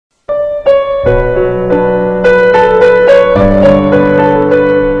These,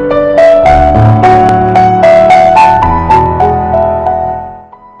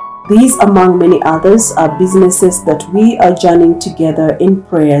 among many others, are businesses that we are journeying together in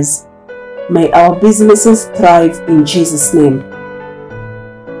prayers. May our businesses thrive in Jesus' name.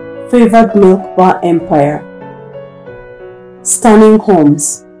 Favored Milk Bar Empire, Stunning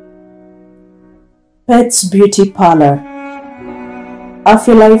Homes, Pets Beauty Parlor,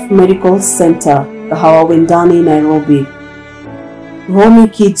 Afilife Medical Center, Kahawawindani, Nairobi, Romy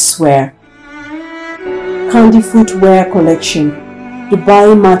Kids Wear, Candy Footwear Collection,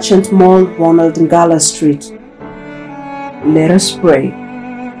 Dubai Merchant Mall, Ronald Ngala Street. Let us pray.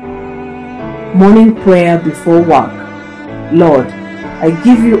 Morning prayer before work. Lord, I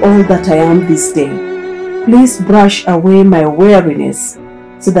give you all that I am this day. Please brush away my weariness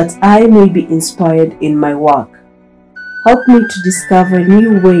so that I may be inspired in my work. Help me to discover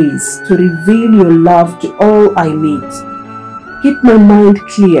new ways to reveal your love to all I meet. Keep my mind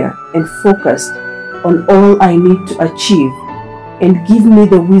clear and focused on all I need to achieve, and give me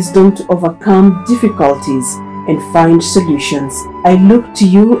the wisdom to overcome difficulties and find solutions. I look to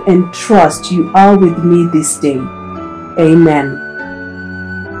you and trust you are with me this day. Amen.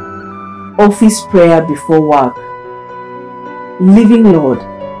 Office prayer before work. Living Lord,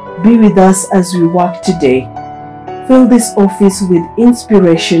 be with us as we work today. Fill this office with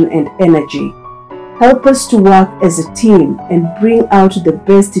inspiration and energy. Help us to work as a team and bring out the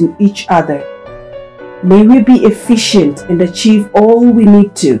best in each other. May we be efficient and achieve all we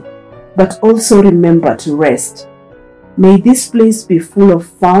need to, but also remember to rest. May this place be full of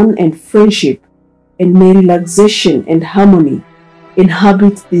fun and friendship, and may relaxation and harmony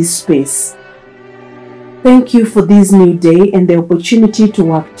inhabit this space. Thank you for this new day and the opportunity to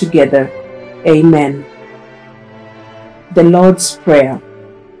work together. Amen. The Lord's Prayer.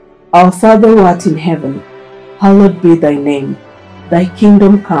 Our Father who art in heaven, hallowed be thy name. Thy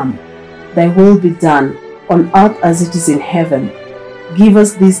kingdom come. Thy will be done, on earth as it is in heaven. Give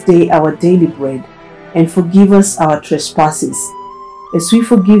us this day our daily bread, and forgive us our trespasses, as we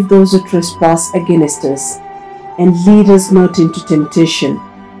forgive those who trespass against us. And lead us not into temptation,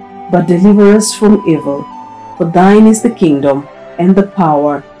 but deliver us from evil. For thine is the kingdom, and the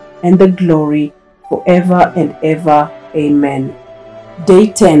power, and the glory, forever and ever. Amen. Day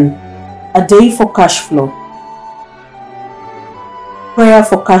 10. A day for cash flow. Prayer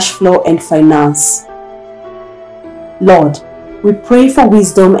for cash flow and finance. Lord, we pray for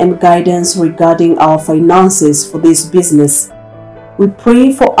wisdom and guidance regarding our finances for this business. We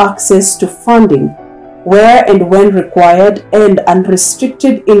pray for access to funding where and when required, and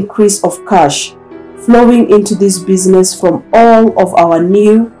unrestricted increase of cash flowing into this business from all of our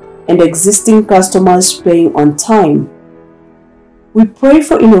new and existing customers paying on time. We pray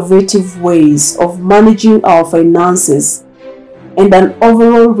for innovative ways of managing our finances and an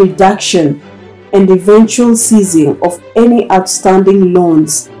overall reduction and eventual ceasing of any outstanding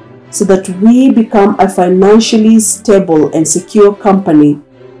loans, so that we become a financially stable and secure company,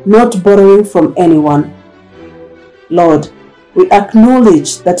 not borrowing from anyone. Lord, we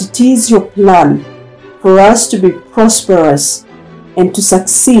acknowledge that it is your plan for us to be prosperous and to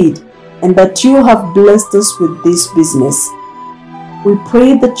succeed, and that you have blessed us with this business. We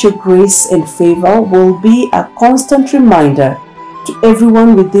pray that your grace and favor will be a constant reminder to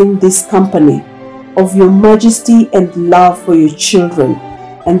everyone within this company of your majesty and love for your children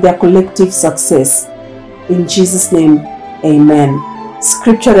and their collective success. In Jesus' name, amen.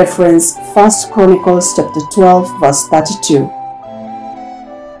 Scripture reference, 1 Chronicles chapter 12, verse 32.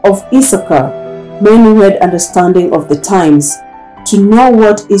 Of Issachar, men who had understanding of the times, to know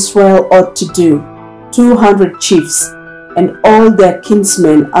what Israel ought to do, 200 chiefs, and all their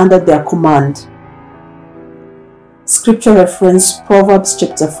kinsmen under their command. Scripture reference, Proverbs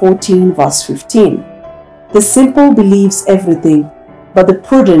chapter 14, verse 15. The simple believes everything, but the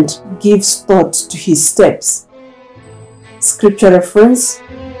prudent gives thought to his steps. Scripture reference,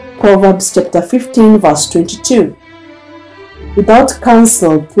 Proverbs chapter 15, verse 22. Without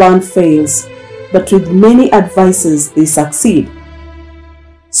counsel, plan fails, but with many advisers they succeed.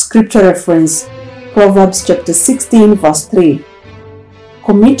 Scripture reference, Proverbs chapter 16, verse 3.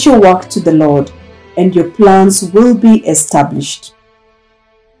 Commit your work to the Lord, and your plans will be established.